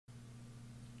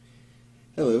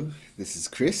Hello, this is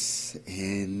Chris,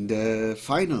 and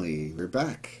finally we're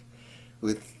back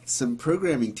with some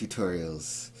programming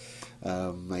tutorials.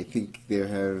 I think there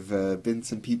have been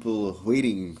some people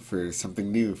waiting for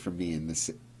something new from me in this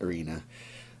arena.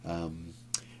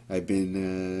 I've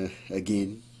been,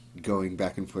 again, going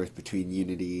back and forth between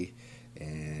Unity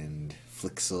and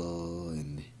Flixel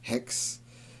and Hex,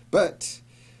 but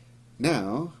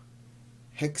now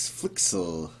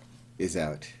HaxeFlixel is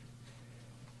out.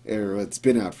 It's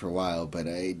been out for a while, but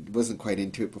I wasn't quite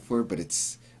into it before, but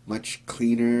it's much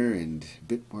cleaner and a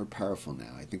bit more powerful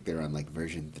now. I think they're on like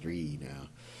version 3 now.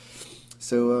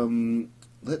 So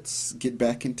let's get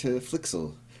back into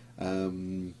Flixel.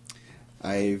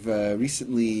 I've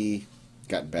recently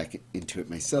gotten back into it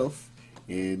myself,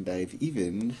 and I've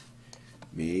even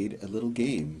made a little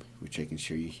game, which I can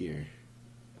show you here.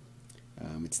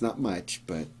 It's not much,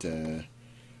 but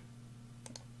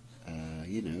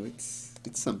you know, it's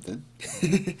something.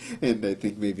 And I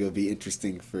think maybe it'll be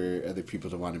interesting for other people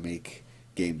to want to make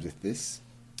games with this.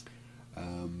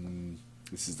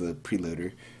 This is the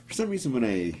Preloader. For some reason when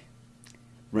I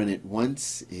run it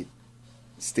once, it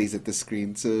stays at the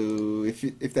screen, so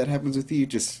if that happens with you,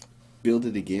 just build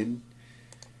it again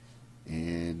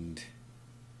and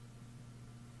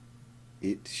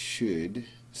it should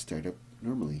start up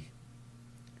normally.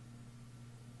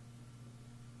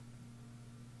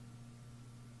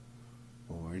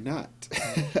 Or not.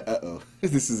 Uh-oh.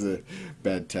 This is a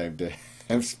bad time to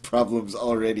have problems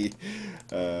already.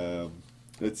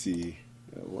 Let's see.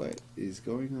 What is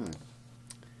going on?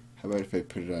 How about if I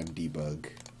put it on debug?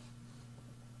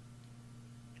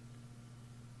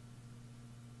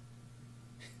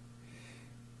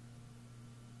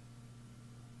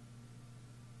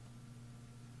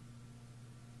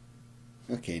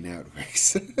 Okay, now it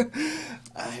works.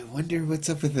 I wonder what's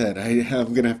up with that.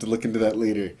 I'm going to have to look into that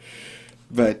later.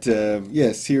 But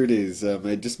yes, here it is.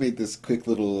 I just made this quick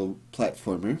little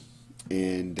platformer,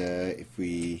 and if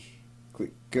we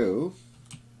click go,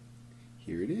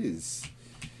 here it is.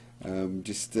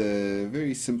 Just a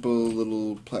very simple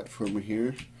little platformer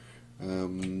here.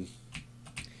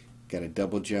 Got a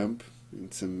double jump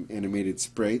and some animated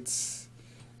sprites,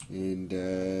 and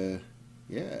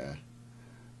yeah,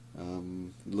 a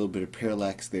little bit of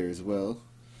parallax there as well.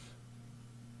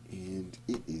 And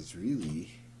it is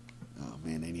really... Oh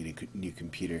man, I need a new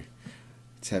computer.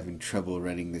 It's having trouble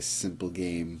running this simple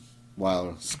game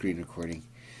while screen recording.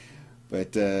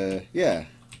 But yeah,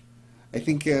 I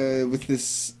think with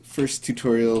this first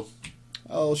tutorial,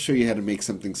 I'll show you how to make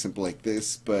something simple like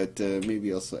this, but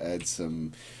maybe also add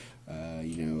some,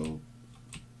 you know,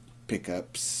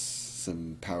 pickups,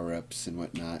 some power-ups and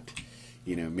whatnot.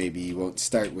 You know, maybe you won't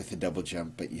start with a double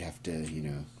jump, but you have to, you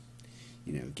know,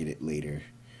 get it later.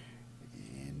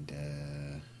 And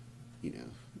you know,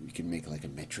 you can make like a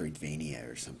Metroidvania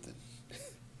or something.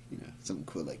 You know, something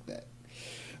cool like that.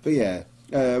 But yeah,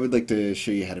 I would like to show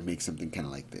you how to make something kind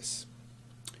of like this.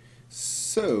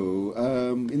 So,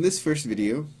 in this first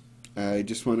video, I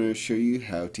just want to show you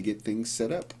how to get things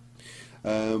set up.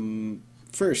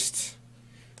 First,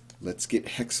 let's get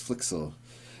HaxeFlixel.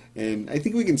 And I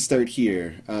think we can start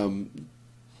here.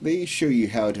 They show you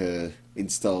how to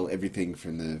install everything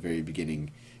from the very beginning,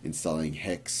 installing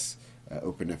Hex,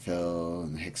 OpenFL,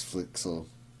 and HaxeFlixel.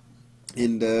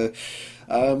 And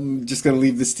I'm just going to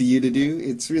leave this to you to do.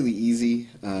 It's really easy.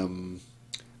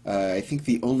 I think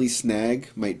the only snag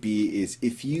might be is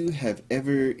if you have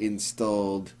ever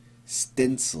installed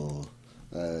Stencil,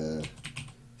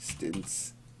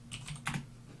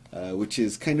 which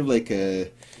is kind of like a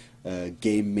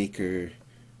game maker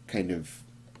kind of,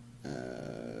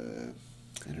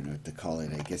 I don't know what to call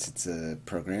it. I guess it's a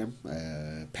program,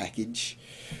 package.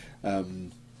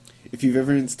 If you've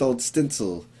ever installed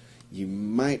Stencil, you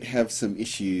might have some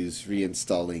issues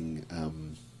reinstalling,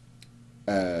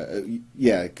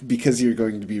 yeah, because you're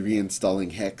going to be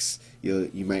reinstalling Hex,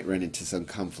 you might run into some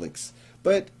conflicts.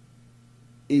 But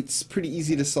it's pretty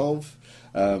easy to solve.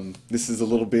 This is a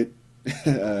little bit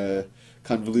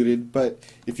convoluted, but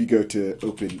if you go to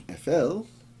openfl.org,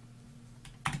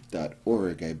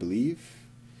 I believe,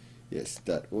 yes,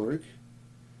 .org,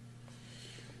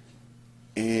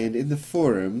 and in the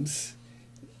forums,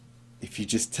 if you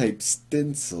just type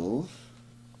stencil,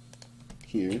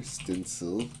 here,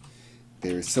 stencil,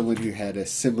 there's someone who had a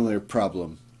similar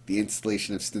problem. The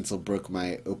installation of stencil broke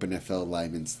my OpenFL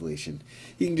Lime installation.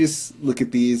 You can just look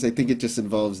at these. I think it just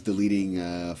involves deleting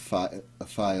a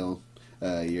file,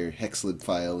 your hexlib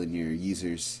file in your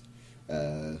users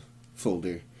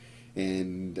folder.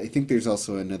 And I think there's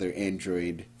also another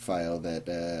Android file that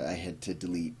I had to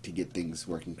delete to get things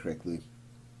working correctly.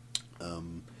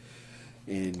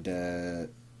 and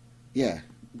yeah,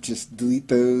 just delete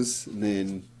those and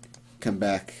then come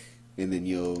back, and then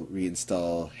you'll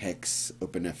reinstall Hex,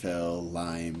 OpenFL,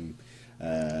 Lime.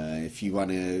 If you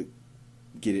want to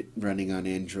get it running on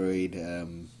Android,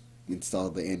 install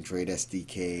the Android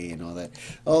SDK and all that.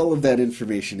 All of that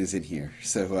information is in here,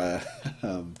 so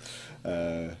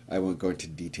I won't go into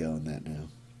detail on that now.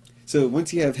 So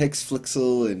once you have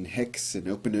HaxeFlixel and Hex and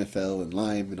OpenFL and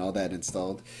Lime and all that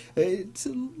installed, it's a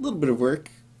little bit of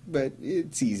work, but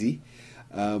it's easy.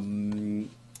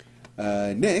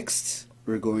 Next,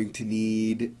 we're going to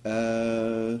need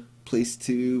a place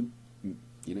to,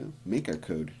 make our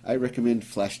code. I recommend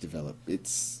Flash Develop.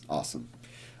 It's awesome,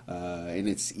 and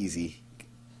it's easy.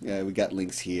 We got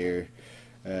links here.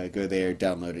 Go there,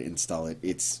 download it, install it.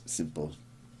 It's simple.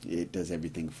 It does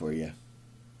everything for you.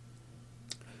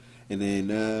 And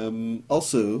then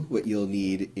also what you'll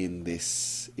need in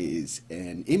this is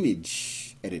an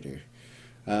image editor.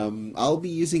 I'll be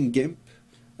using GIMP.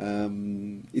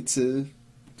 It's a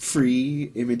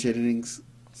free image editing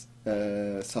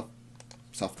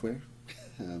software.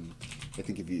 I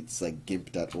think it's like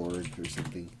gimp.org or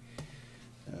something.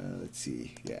 Let's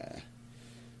see, yeah.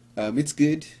 It's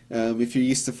good. If you're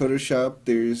used to Photoshop,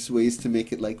 there's ways to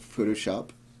make it like Photoshop.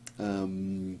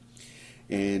 And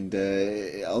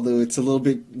although it's a little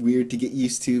bit weird to get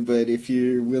used to, but if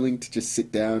you're willing to just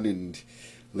sit down and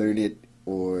learn it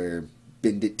or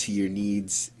bend it to your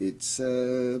needs, it's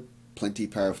plenty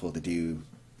powerful to do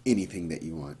anything that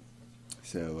you want.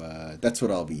 So that's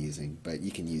what I'll be using, but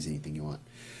you can use anything you want.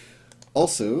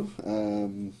 Also,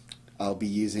 I'll be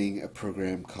using a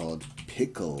program called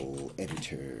Pickle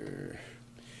Editor.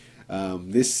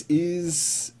 This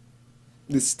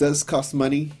does cost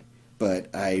money, but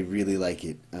I really like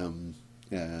it.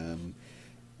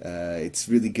 It's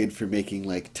really good for making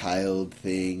like tiled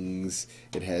things.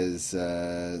 It has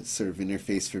sort of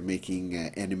interface for making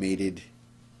animated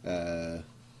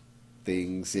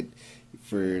things.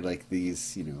 For like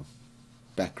these,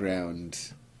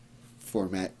 background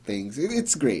format things.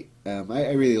 It's great.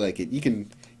 I really like it. You can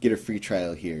get a free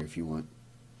trial here if you want.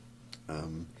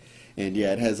 And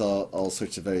yeah, it has all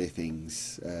sorts of other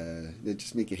things that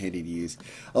just make it handy to use.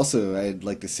 Also, I'd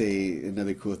like to say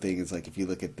another cool thing is like if you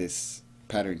look at this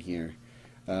pattern here,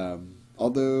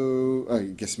 although I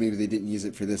guess maybe they didn't use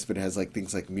it for this, but it has like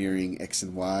things like mirroring X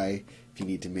and Y if you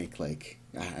need to make like,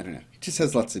 I don't know, it just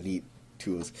has lots of neat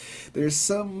tools. There's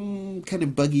some kind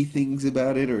of buggy things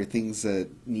about it or things that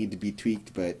need to be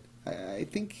tweaked, but I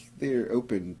think they're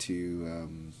open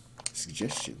to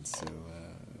suggestions, so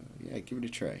yeah, give it a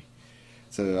try.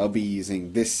 So I'll be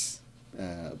using this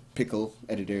Pickle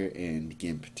Editor and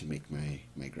GIMP to make my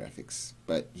graphics,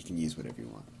 but you can use whatever you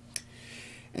want.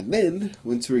 And then,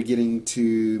 once we're getting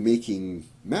to making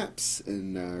maps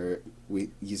and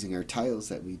using our tiles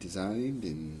that we designed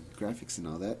and graphics and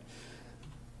all that,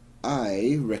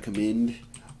 I recommend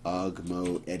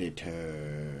Ogmo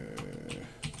Editor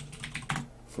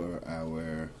for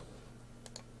our...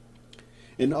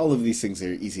 And all of these things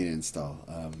are easy to install.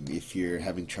 If you're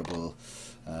having trouble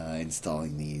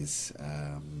installing these,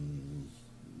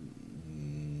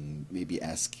 maybe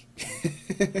ask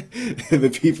the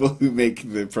people who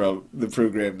make the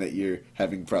program that you're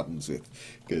having problems with,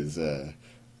 because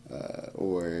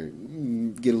or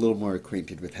get a little more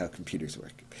acquainted with how computers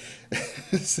work.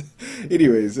 So,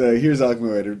 anyways, here's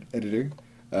Ogmo Editor.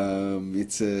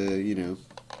 It's a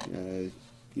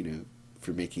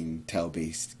for making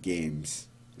tile-based games,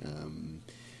 and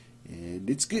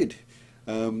it's good.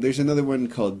 There's another one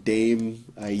called Dame.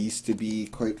 I used to be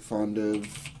quite fond of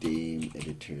Dame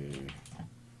Editor.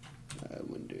 I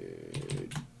wonder.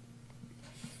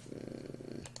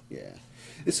 Yeah,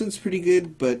 this one's pretty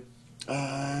good, but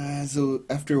so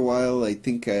after a while, I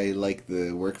think I like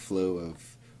the workflow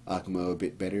of Ogmo a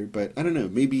bit better. But I don't know.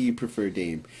 Maybe you prefer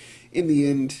Dame. In the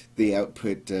end, they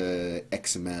output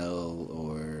XML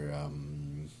or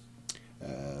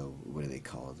what do they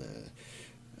call the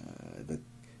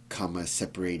comma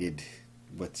separated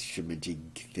whatchamajig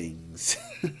things.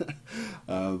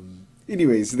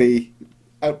 Anyways, they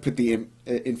output the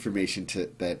information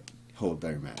that hold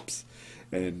our maps,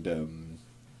 and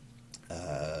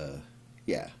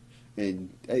yeah, and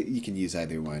you can use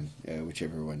either one,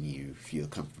 whichever one you feel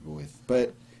comfortable with.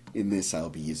 But in this, I'll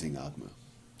be using Ogmo.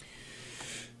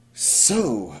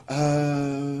 So,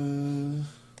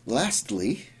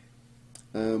 lastly,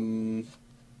 I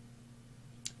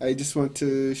just want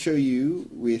to show you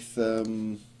with,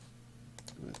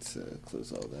 let's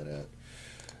close all that out,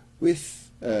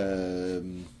 with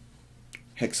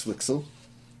HaxeFlixel,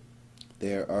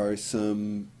 there are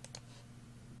some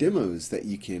demos that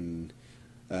you can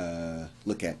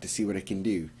look at to see what I can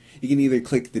do. You can either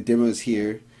click the demos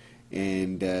here,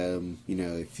 and you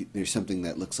know, if there's something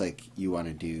that looks like you want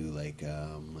to do, like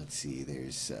let's see,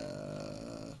 there's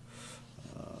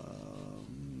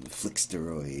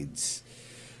Flixteroids.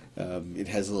 It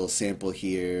has a little sample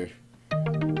here,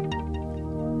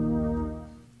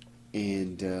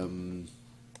 and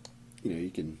you know,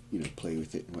 you can play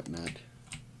with it and whatnot.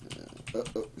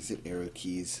 Is it arrow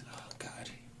keys? Oh God,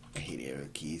 I hate arrow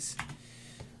keys.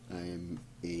 I am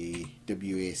a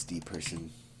WASD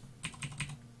person.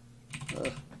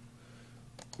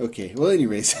 Okay, well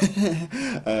anyways,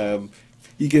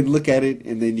 you can look at it,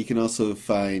 and then you can also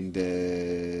find,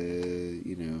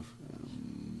 you know,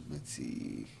 let's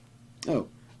see,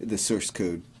 the source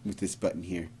code with this button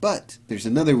here. But there's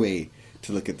another way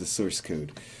to look at the source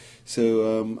code.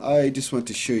 So I just want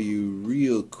to show you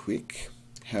real quick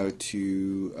how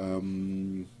to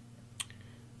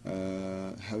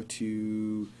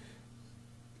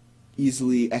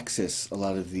easily access a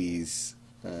lot of these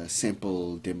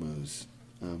sample demos.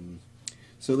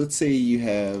 So let's say you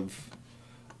have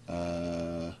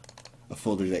a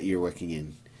folder that you're working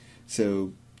in.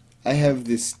 So I have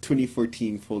this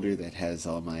 2014 folder that has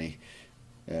all my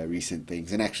recent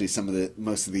things, and actually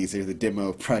most of these are the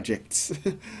demo projects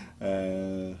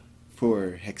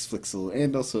for HaxeFlixel,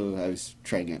 and also I was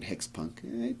trying out HexPunk.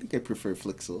 I think I prefer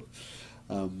Flixel.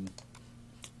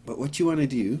 But what you want to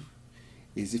do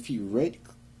is, if you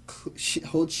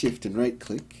hold shift and right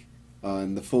click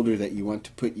on the folder that you want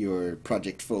to put your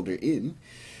project folder in,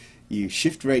 you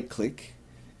shift right click,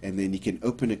 and then you can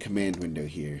open a command window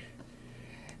here.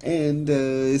 And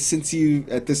since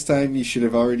at this time you should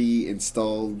have already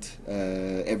installed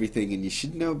everything, and you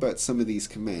should know about some of these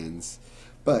commands,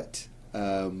 but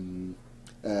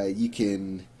you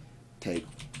can type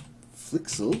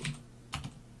Flixel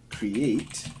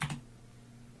create,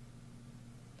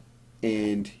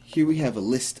 and here we have a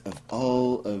list of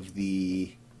all of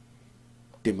the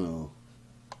demo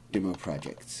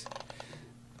projects.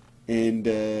 And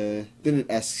then it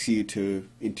asks you to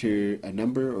enter a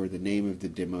number or the name of the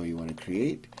demo you want to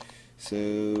create. So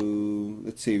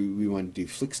let's say we want to do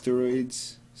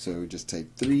Flixteroids, so just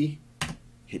type 3,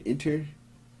 hit enter,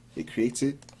 it creates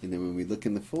it, and then when we look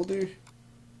in the folder,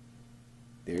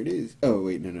 there it is. Oh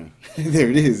wait, no.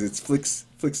 There it is, it's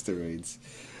Flixteroids.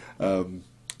 And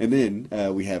then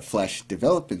we have Flash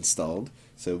Develop installed,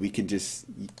 so we can just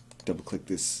double click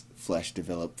this Flash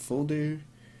Develop folder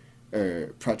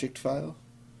or project file,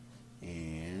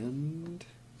 and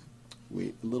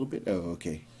wait a little bit. Oh,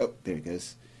 okay. Oh, there it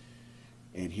goes.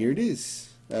 And here it is,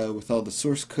 with all the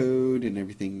source code and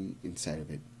everything inside of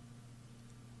it.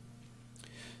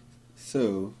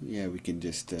 So yeah, we can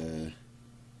just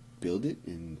build it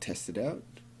and test it out.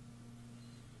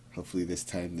 Hopefully this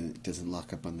time it doesn't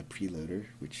lock up on the preloader,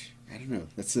 which, I don't know,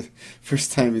 that's the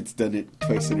first time it's done it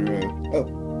twice in a row.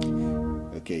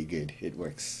 Oh, okay, good, it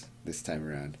works this time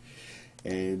around.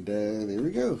 And there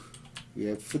we go. We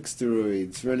have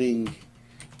Flixteroids running,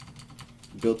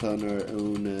 built on our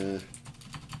own,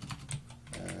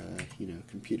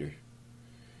 computer.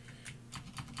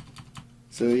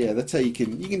 So yeah, that's how you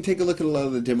can take a look at a lot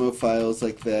of the demo files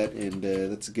like that, and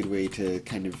that's a good way to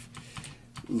kind of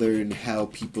learn how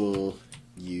people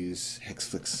use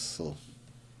HaxeFlixel.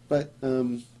 But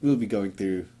we'll be going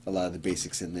through a lot of the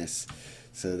basics in this,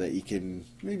 so that you can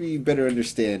maybe better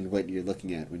understand what you're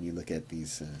looking at when you look at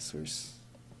these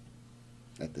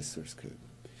this source code.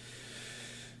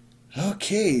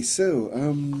 Okay, so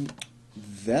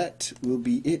that will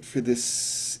be it for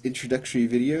this introductory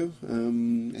video.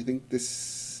 I think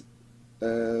this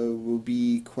will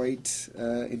be quite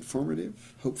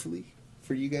informative, hopefully,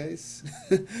 for you guys.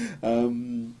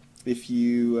 If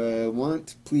you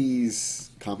want,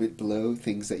 please comment below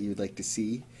things that you would like to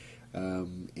see. Or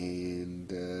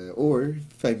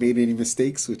if I made any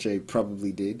mistakes, which I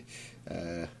probably did,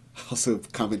 also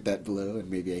comment that below, and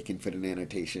maybe I can put an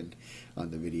annotation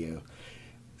on the video.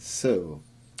 So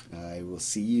I will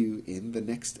see you in the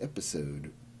next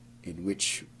episode, in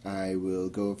which I will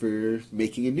go over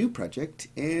making a new project,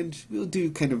 and we'll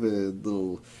do kind of a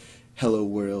little hello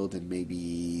world, and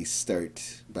maybe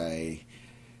start by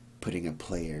putting a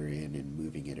player in and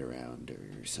moving it around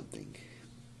or something.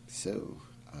 So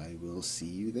I will see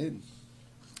you then.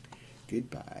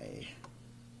 Goodbye.